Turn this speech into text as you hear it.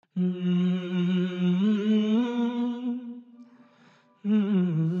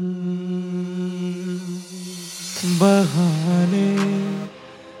बहाने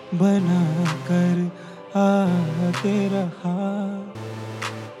बनाकर आते रहा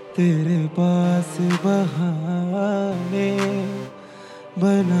तेरे पास, बहाने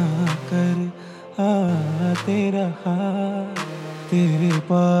बनाकर आते रहा तेरे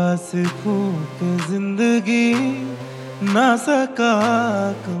पास, फूक जिंदगी ना सका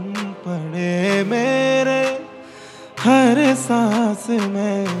कम पड़े मेरे, हर सांस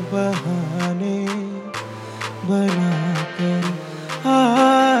में बहाने बनाकर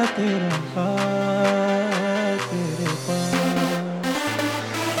आते रहा तेरे पास।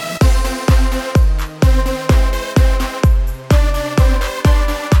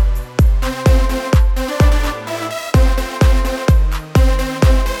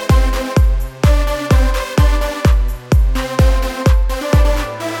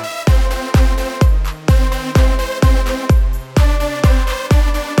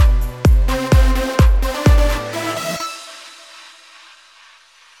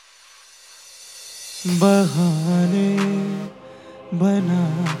 बहाने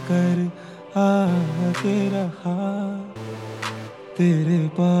बनाकर आते रहा तेरे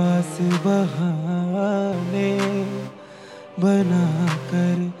पास, बहाने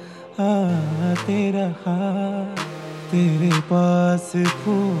बनाकर आते रहा तेरे पास,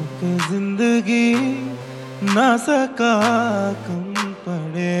 फूक जिंदगी ना सका कम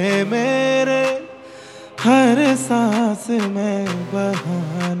पड़े मेरे, हर सांस में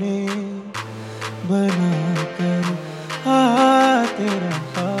बहाने बना